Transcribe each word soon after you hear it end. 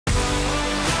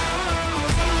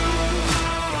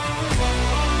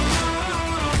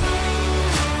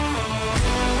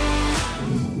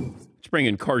bring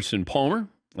in Carson Palmer,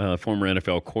 former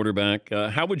NFL quarterback.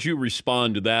 How would you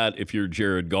respond to that if you're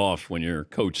Jared Goff when your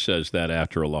coach says that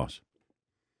after a loss?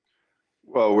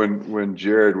 Well, when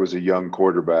Jared was a young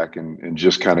quarterback and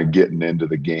just kind of getting into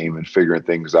the game and figuring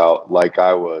things out like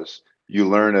I was, you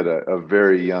learn at a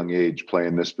very young age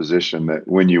playing this position that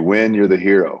when you win, you're the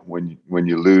hero. When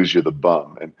you lose, you're the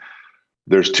bum. And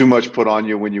there's too much put on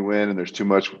you when you win, and there's too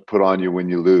much put on you when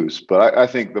you lose. But I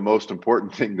think the most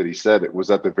important thing that he said it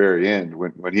was at the very end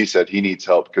when he said he needs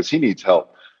help, because he needs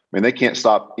help. I mean, they can't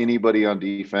stop anybody on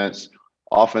defense.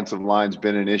 Offensive line's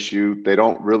been an issue. They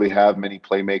don't really have many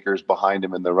playmakers behind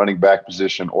him in the running back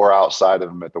position or outside of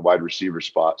him at the wide receiver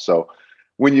spot. So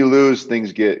when you lose,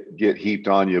 things get heaped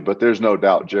on you. But there's no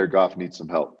doubt Jared Goff needs some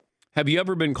help. Have you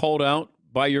ever been called out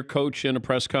by your coach in a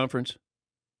press conference?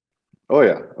 Oh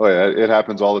yeah. It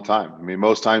happens all the time. I mean,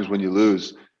 most times when you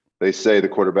lose, they say the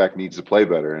quarterback needs to play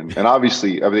better. And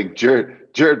obviously, I think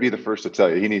Jared be the first to tell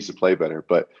you he needs to play better.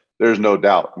 But there's no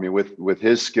doubt. I mean, with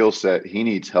his skill set, he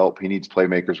needs help. He needs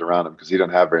playmakers around him because he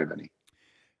doesn't have very many.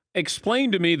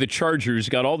 Explain to me, the Chargers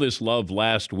got all this love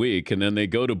last week, and then they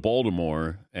go to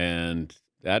Baltimore, and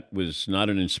that was not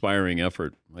an inspiring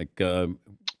effort. Like,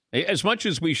 as much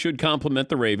as we should compliment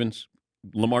the Ravens,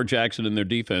 Lamar Jackson and their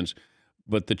defense,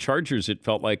 but the Chargers, it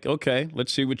felt like, okay,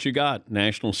 let's see what you got.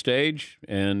 National stage,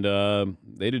 and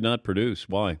they did not produce.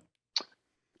 Why?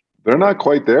 They're not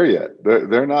quite there yet.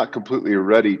 They're not completely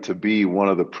ready to be one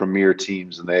of the premier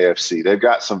teams in the AFC. They've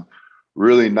got some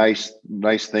really nice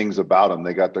things about them.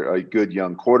 They got a good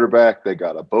young quarterback. They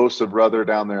got a Bosa brother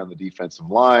down there on the defensive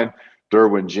line.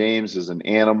 Derwin James is an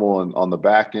animal on the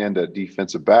back end at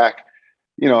defensive back.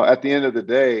 You know, at the end of the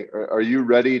day, are you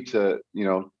ready to,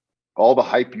 all the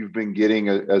hype you've been getting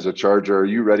as a Charger, are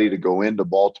you ready to go into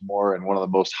Baltimore in one of the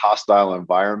most hostile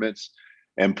environments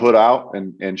and put out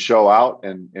and show out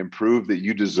and prove that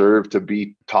you deserve to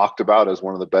be talked about as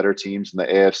one of the better teams in the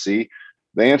AFC?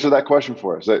 They answered that question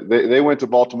for us. They went to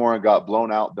Baltimore and got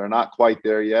blown out. They're not quite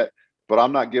there yet, but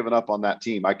I'm not giving up on that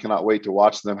team. I cannot wait to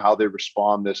watch them. How they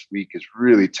respond this week is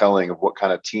really telling of what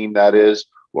kind of team that is,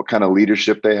 what kind of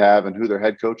leadership they have, and who their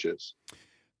head coach is.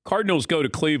 Cardinals go to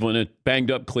Cleveland, a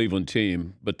banged-up Cleveland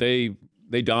team, but they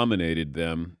dominated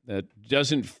them. That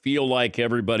doesn't feel like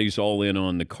everybody's all in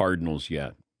on the Cardinals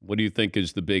yet. What do you think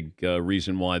is the big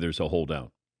reason why there's a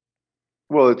holdout?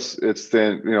 Well, it's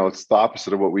the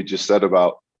opposite of what we just said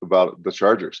about the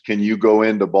Chargers. Can you go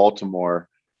into Baltimore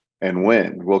and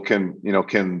win? Well, can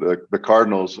the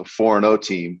Cardinals, a 4-0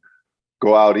 team,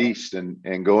 go out east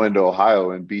and go into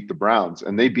Ohio and beat the Browns?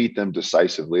 And they beat them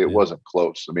decisively. It wasn't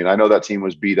close. I mean, I know that team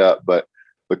was beat up, but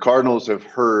the Cardinals have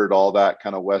heard all that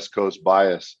kind of West Coast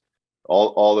bias.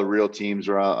 All the real teams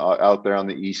are out there on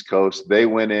the East Coast. They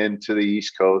went into the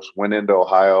East Coast, went into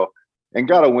Ohio, and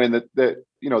got a win that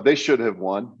they should have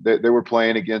won. They were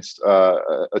playing against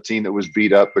a team that was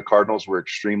beat up. The Cardinals were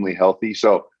extremely healthy.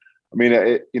 So, I mean,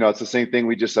 it's the same thing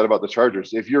we just said about the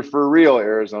Chargers. If you're for real,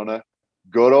 Arizona,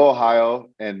 go to Ohio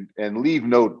and leave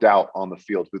no doubt on the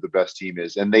field who the best team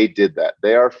is. And they did that.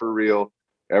 They are for real.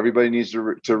 Everybody needs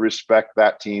to respect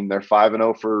that team. They're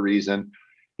 5-0 for a reason.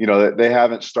 They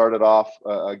haven't started off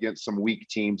against some weak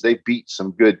teams. They beat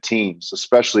some good teams,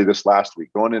 especially this last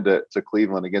week. Going into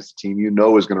Cleveland against a team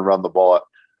is going to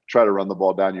try to run the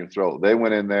ball down your throat. They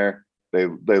went in there. They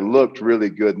looked really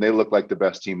good, and they look like the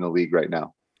best team in the league right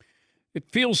now. It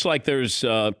feels like there's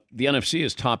the NFC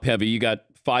is top heavy. You got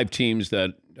 5 teams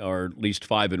that are at least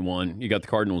 5-1. You got the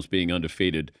Cardinals being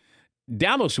undefeated.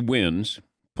 Dallas wins,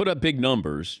 put up big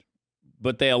numbers,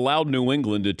 but they allowed New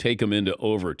England to take them into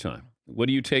overtime. What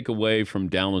do you take away from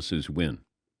Dallas's win?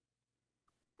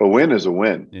 A win is a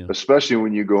win, especially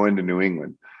when you go into New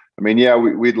England. I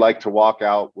mean, we'd like to walk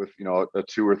out with, a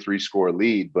 2 or 3 score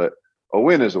lead, but a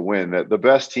win is a win. That the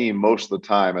best team most of the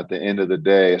time at the end of the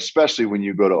day, especially when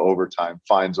you go to overtime,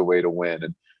 finds a way to win.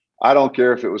 And I don't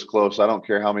care if it was close. I don't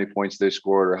care how many points they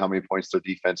scored or how many points their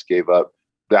defense gave up.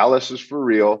 Dallas is for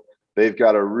real. They've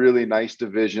got a really nice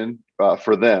division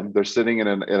for them. They're sitting at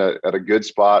a good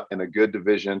spot in a good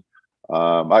division.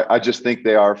 I just think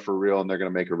they are for real, and they're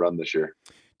going to make a run this year.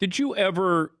 Did you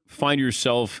ever find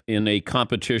yourself in a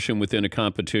competition within a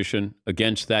competition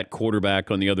against that quarterback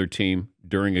on the other team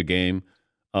during a game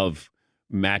of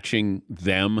matching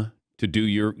them to do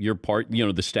your part, the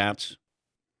stats?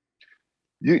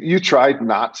 You tried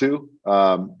not to,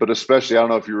 but especially, I don't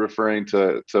know if you're referring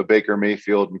to Baker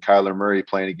Mayfield and Kyler Murray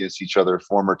playing against each other,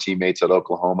 former teammates at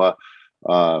Oklahoma.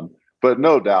 But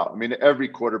no doubt, I mean, every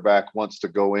quarterback wants to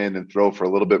go in and throw for a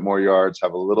little bit more yards,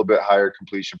 have a little bit higher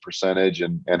completion percentage,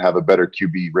 and have a better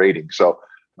QB rating. So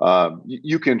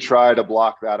You can try to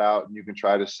block that out, and you can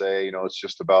try to say, it's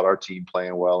just about our team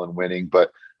playing well and winning.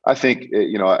 But I think,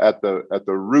 at the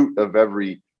root of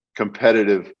every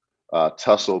competitive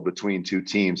tussle between two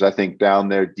teams, I think down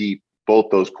there deep,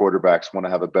 both those quarterbacks want to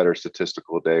have a better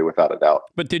statistical day, without a doubt.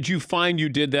 But did you find you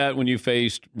did that when you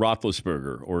faced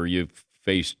Roethlisberger, or you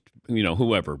faced,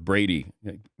 whoever, Brady,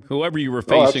 whoever you were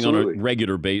facing on a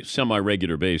regular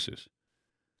semi-regular basis?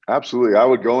 Absolutely. I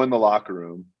would go in the locker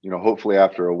room, hopefully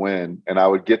after a win, and I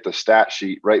would get the stat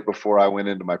sheet right before I went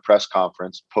into my press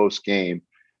conference post game,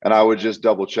 and I would just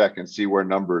double check and see where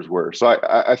numbers were. So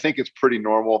I think it's pretty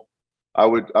normal. I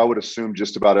would assume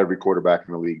just about every quarterback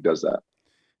in the league does that.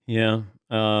 Yeah.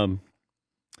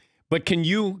 But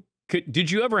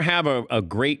did you ever have a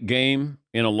great game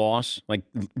in a loss? Like,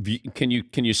 can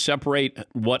you separate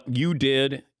what you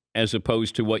did as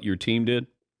opposed to what your team did?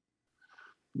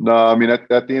 No, I mean, at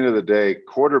the end of the day,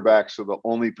 quarterbacks are the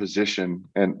only position,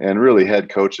 and really head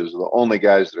coaches are the only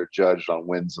guys that are judged on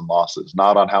wins and losses,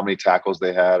 not on how many tackles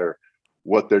they had or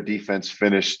what their defense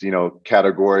finished,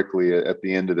 categorically at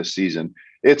the end of the season.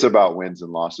 It's about wins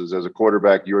and losses. As a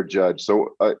quarterback, you're judged.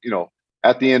 So,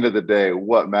 at the end of the day,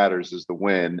 what matters is the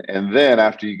win. And then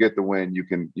after you get the win, you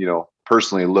can,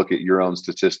 personally look at your own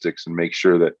statistics and make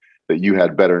sure that you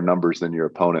had better numbers than your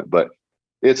opponent. But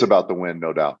it's about the win,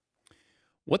 no doubt.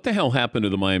 What the hell happened to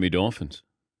the Miami Dolphins?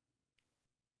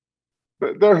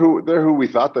 But they're who we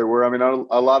thought they were. I mean,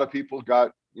 a lot of people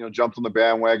got, jumped on the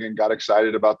bandwagon, got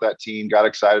excited about that team, got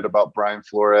excited about Brian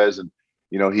Flores. And,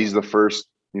 he's the first,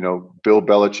 Bill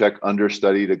Belichick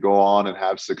understudy to go on and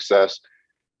have success.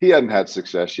 He hadn't had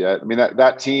success yet. I mean,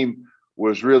 that team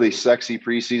was really sexy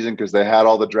preseason because they had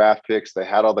all the draft picks. They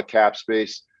had all the cap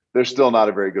space. They're still not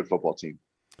a very good football team.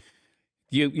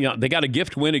 They got a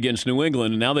gift win against New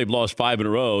England, and now they've lost 5 in a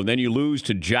row. And then you lose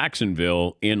to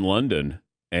Jacksonville in London,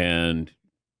 and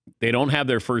they don't have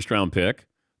their first-round pick.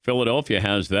 Philadelphia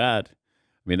has that.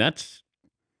 I mean, that's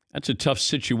a tough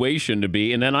situation to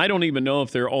be. And then I don't even know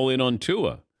if they're all in on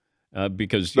Tua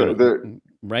because,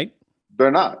 right?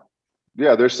 They're not.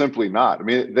 Yeah, they're simply not. I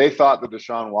mean, they thought the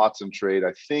Deshaun Watson trade,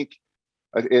 I think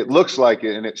it looks like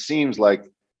it, and it seems like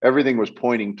everything was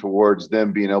pointing towards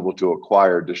them being able to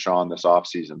acquire Deshaun this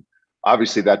offseason.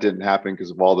 Obviously, that didn't happen because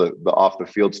of all the off the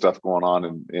field stuff going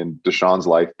on in Deshaun's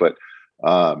life. But,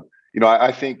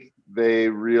 I think they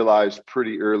realized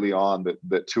pretty early on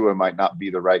that Tua might not be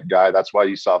the right guy. That's why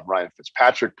you saw Ryan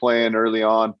Fitzpatrick playing early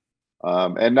on.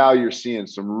 And now you're seeing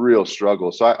some real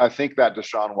struggle. So I think that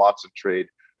Deshaun Watson trade,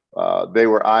 they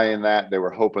were eyeing that. They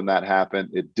were hoping that happened.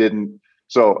 It didn't.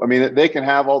 So, I mean, they can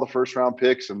have all the first round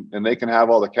picks and they can have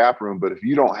all the cap room, but if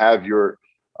you don't have your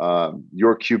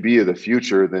QB of the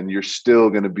future, then you're still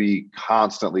going to be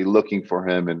constantly looking for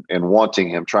him and wanting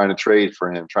him, trying to trade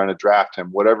for him, trying to draft him,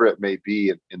 whatever it may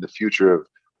be in the future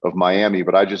of Miami.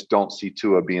 But I just don't see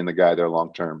Tua being the guy there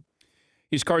long term.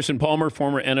 He's Carson Palmer,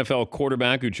 former NFL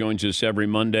quarterback who joins us every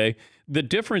Monday. The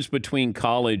difference between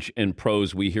college and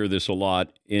pros, we hear this a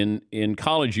lot. In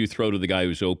college, you throw to the guy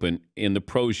who's open. In the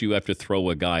pros, you have to throw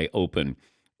a guy open.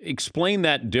 Explain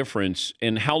that difference,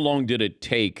 and how long did it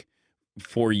take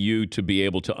for you to be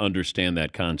able to understand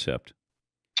that concept?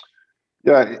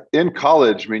 Yeah, in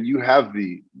college, I mean, you have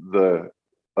the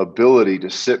ability to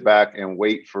sit back and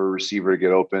wait for a receiver to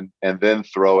get open and then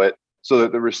throw it, so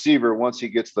that the receiver, once he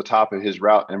gets the top of his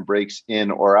route and breaks in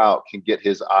or out, can get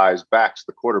his eyes back to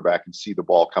the quarterback and see the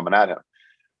ball coming at him.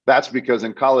 That's because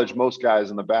in college, most guys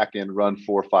in the back end run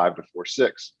 4.5 to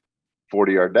 4.6,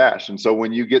 40-yard dash. And so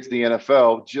when you get to the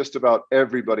NFL, just about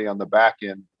everybody on the back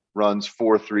end runs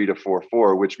 4.3 to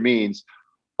 4.4, which means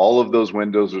all of those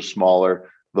windows are smaller.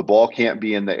 The ball can't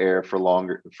be in the air for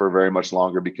very much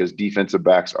longer because defensive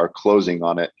backs are closing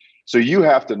on it. So you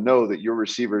have to know that your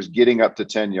receiver is getting up to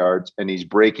 10 yards and he's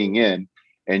breaking in,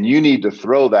 and you need to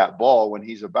throw that ball when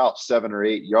he's about 7 or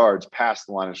 8 yards past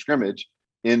the line of scrimmage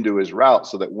into his route,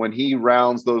 so that when he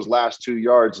rounds those last 2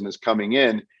 yards and is coming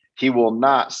in, he will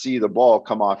not see the ball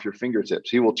come off your fingertips.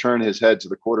 He will turn his head to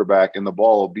the quarterback and the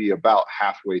ball will be about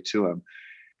halfway to him.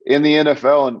 In the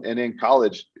NFL and in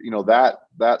college,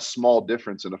 that small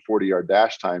difference in a 40-yard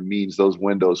dash time means those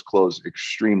windows close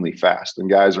extremely fast, and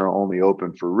guys are only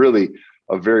open for really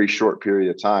a very short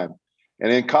period of time.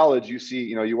 And in college, you see,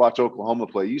 you watch Oklahoma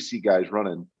play, you see guys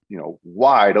running,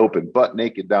 wide open, butt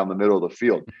naked down the middle of the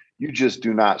field. You just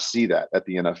do not see that at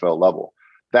the NFL level.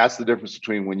 That's the difference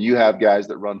between when you have guys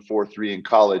that run 4.3 in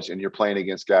college and you're playing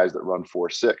against guys that run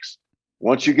 4.6.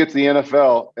 Once you get to the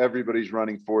NFL, everybody's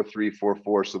running 4.3,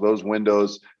 4.4. So those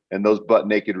windows and those butt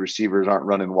naked receivers aren't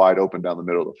running wide open down the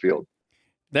middle of the field.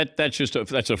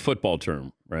 That's a football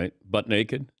term, right? Butt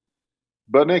naked.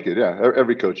 Butt naked, yeah.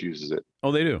 Every coach uses it.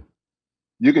 Oh, they do.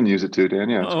 You can use it too, Dan.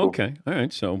 Yeah, it's Oh, cool. okay. All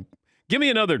right. So give me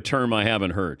another term I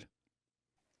haven't heard.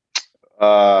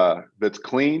 That's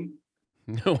clean.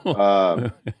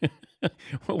 No.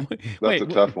 That's a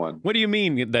tough one. What do you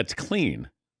mean that's clean?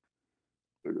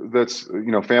 That's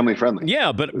family friendly.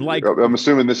 Yeah, but like I'm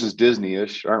assuming this is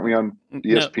Disney-ish. Aren't we on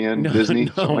ESPN, Disney?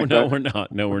 No, that? we're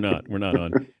not. No, we're not.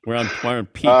 We're on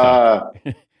Peacock.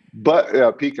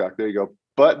 But Peacock. There you go.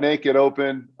 Butt naked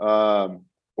open.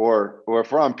 Or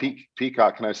if we're on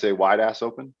Peacock, can I say wide ass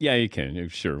open? Yeah, you can.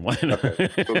 Sure. Why not? Okay.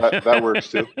 So that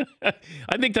works too.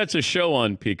 I think that's a show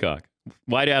on Peacock.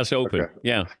 Wide ass open. Okay.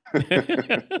 Yeah.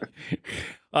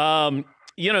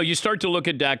 You start to look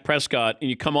at Dak Prescott and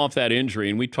you come off that injury,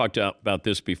 and we talked about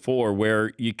this before,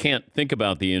 where you can't think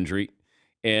about the injury.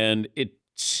 And it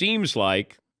seems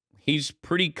like he's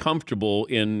pretty comfortable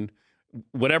in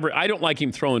whatever. I don't like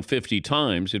him throwing 50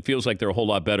 times. It feels like they're a whole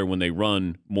lot better when they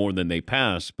run more than they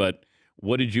pass. But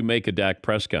what did you make of Dak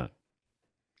Prescott?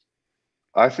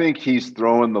 I think he's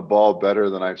throwing the ball better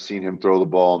than I've seen him throw the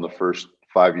ball in the first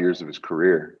 5 years of his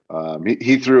career.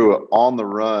 He threw on the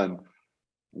run,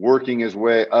 working his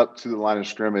way up to the line of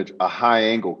scrimmage, a high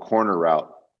angle corner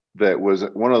route that was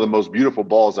one of the most beautiful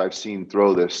balls I've seen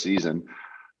throw this season.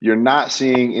 You're not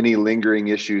seeing any lingering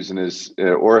issues in his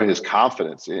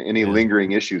confidence, any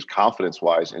lingering issues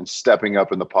confidence-wise, and stepping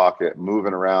up in the pocket,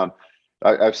 moving around.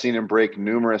 I've seen him break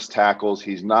numerous tackles.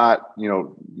 He's not,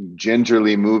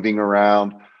 gingerly moving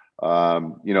around.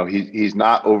 He's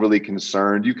not overly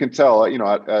concerned. You can tell,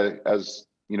 as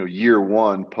year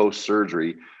one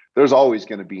post-surgery, there's always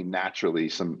going to be naturally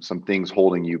some things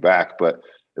holding you back. But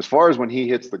as far as when he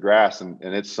hits the grass and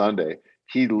it's Sunday,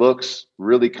 he looks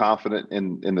really confident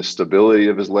in the stability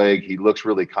of his leg. He looks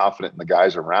really confident in the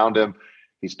guys around him.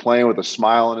 He's playing with a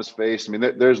smile on his face. I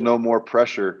mean, there's no more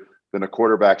pressure than a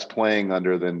quarterback's playing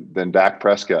under than Dak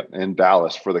Prescott in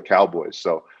Dallas for the Cowboys.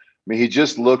 So, I mean, he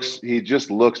just looks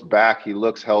back. He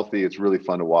looks healthy. It's really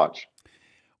fun to watch.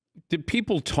 Did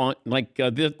people taunt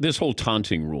this whole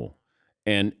taunting rule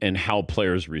and how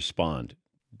players respond?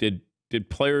 Did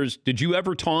you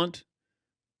ever taunt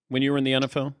when you were in the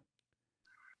NFL?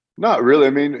 Not really. I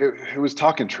mean, it was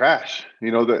talking trash.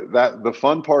 The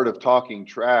fun part of talking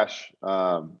trash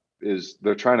is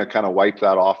they're trying to kind of wipe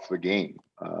that off the game.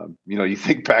 You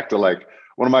think back to one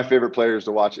of my favorite players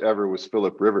to watch ever was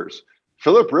Phillip Rivers.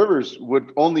 Phillip Rivers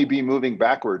would only be moving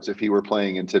backwards if he were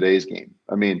playing in today's game.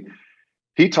 I mean,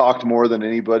 he talked more than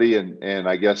anybody, and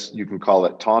I guess you can call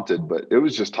it taunted, but it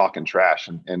was just talking trash,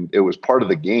 and it was part of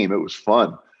the game. It was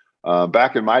fun.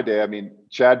 Back in my day, I mean,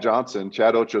 Chad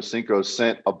Ochocinco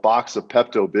sent a box of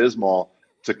Pepto-Bismol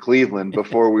to Cleveland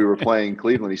before we were playing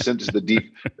Cleveland. He sent us the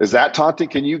deep. Is that taunting?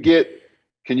 Can you get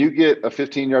a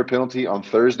 15-yard penalty on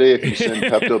Thursday if you send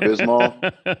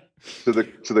Pepto-Bismol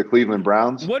to the Cleveland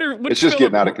Browns? It's just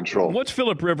getting out of control. What's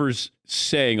Phillip Rivers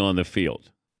saying on the field?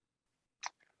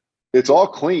 It's all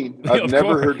clean. I've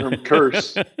never heard him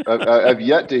curse. I've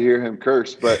yet to hear him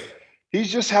curse, but he's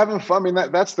just having fun. I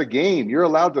mean, that's the game. You're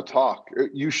allowed to talk.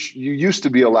 You used to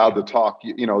be allowed to talk.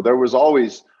 There was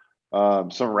always some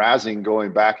razzing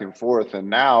going back and forth, and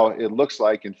now it looks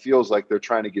like and feels like they're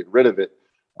trying to get rid of it.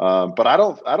 But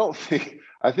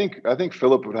I think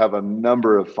Phillip would have a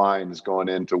number of fines going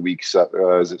into week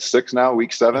 7. Is it 6 now?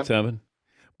 Week 7? 7.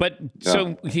 But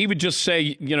so he would just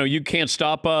say, you can't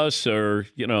stop us, or,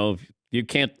 you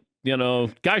can't,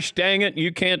 gosh dang it,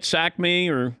 you can't sack me,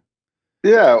 or.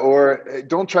 Yeah, or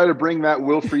don't try to bring that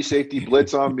will free safety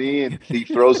blitz on me, and he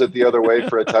throws it the other way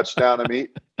for a touchdown. I mean,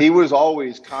 he was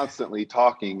always constantly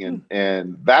talking,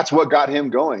 and that's what got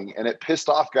him going, and it pissed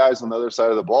off guys on the other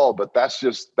side of the ball. But that's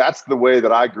the way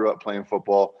that I grew up playing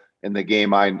football in the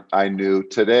game I knew.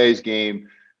 Today's game,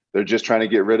 they're just trying to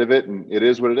get rid of it, and it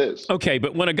is what it is. Okay,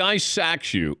 but when a guy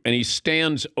sacks you and he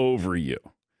stands over you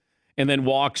and then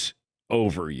walks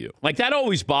over you, that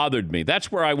always bothered me.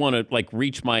 That's where I want to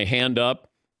reach my hand up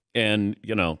and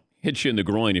hit you in the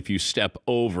groin if you step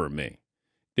over me.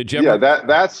 Did you ever?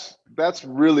 Yeah, that's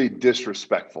really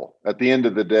disrespectful. At the end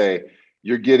of the day,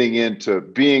 you're getting into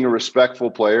being a respectful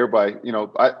player by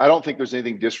I don't think there's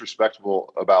anything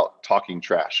disrespectful about talking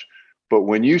trash. But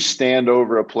when you stand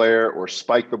over a player or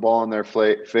spike the ball in their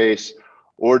face,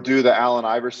 or do the Allen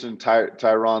Iverson,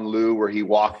 Tyronn Lue, where he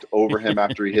walked over him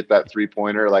after he hit that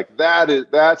 3-pointer,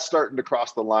 that's starting to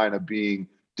cross the line of being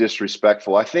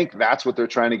disrespectful. I think that's what they're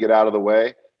trying to get out of the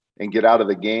way and get out of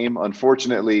the game.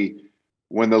 Unfortunately,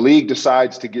 when the league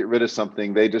decides to get rid of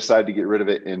something, they decide to get rid of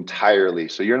it entirely.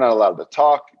 So you're not allowed to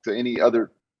talk to any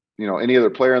other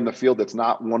player in the field that's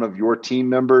not one of your team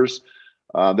members.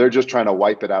 They're just trying to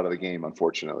wipe it out of the game,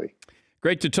 unfortunately.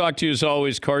 Great to talk to you as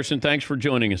always, Carson. Thanks for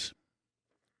joining us.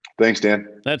 Thanks,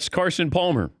 Dan. That's Carson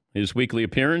Palmer. His weekly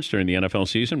appearance during the NFL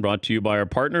season brought to you by our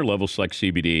partner, Level Select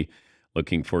CBD.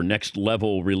 Looking for next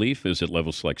level relief? Visit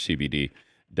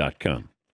levelselectcbd.com.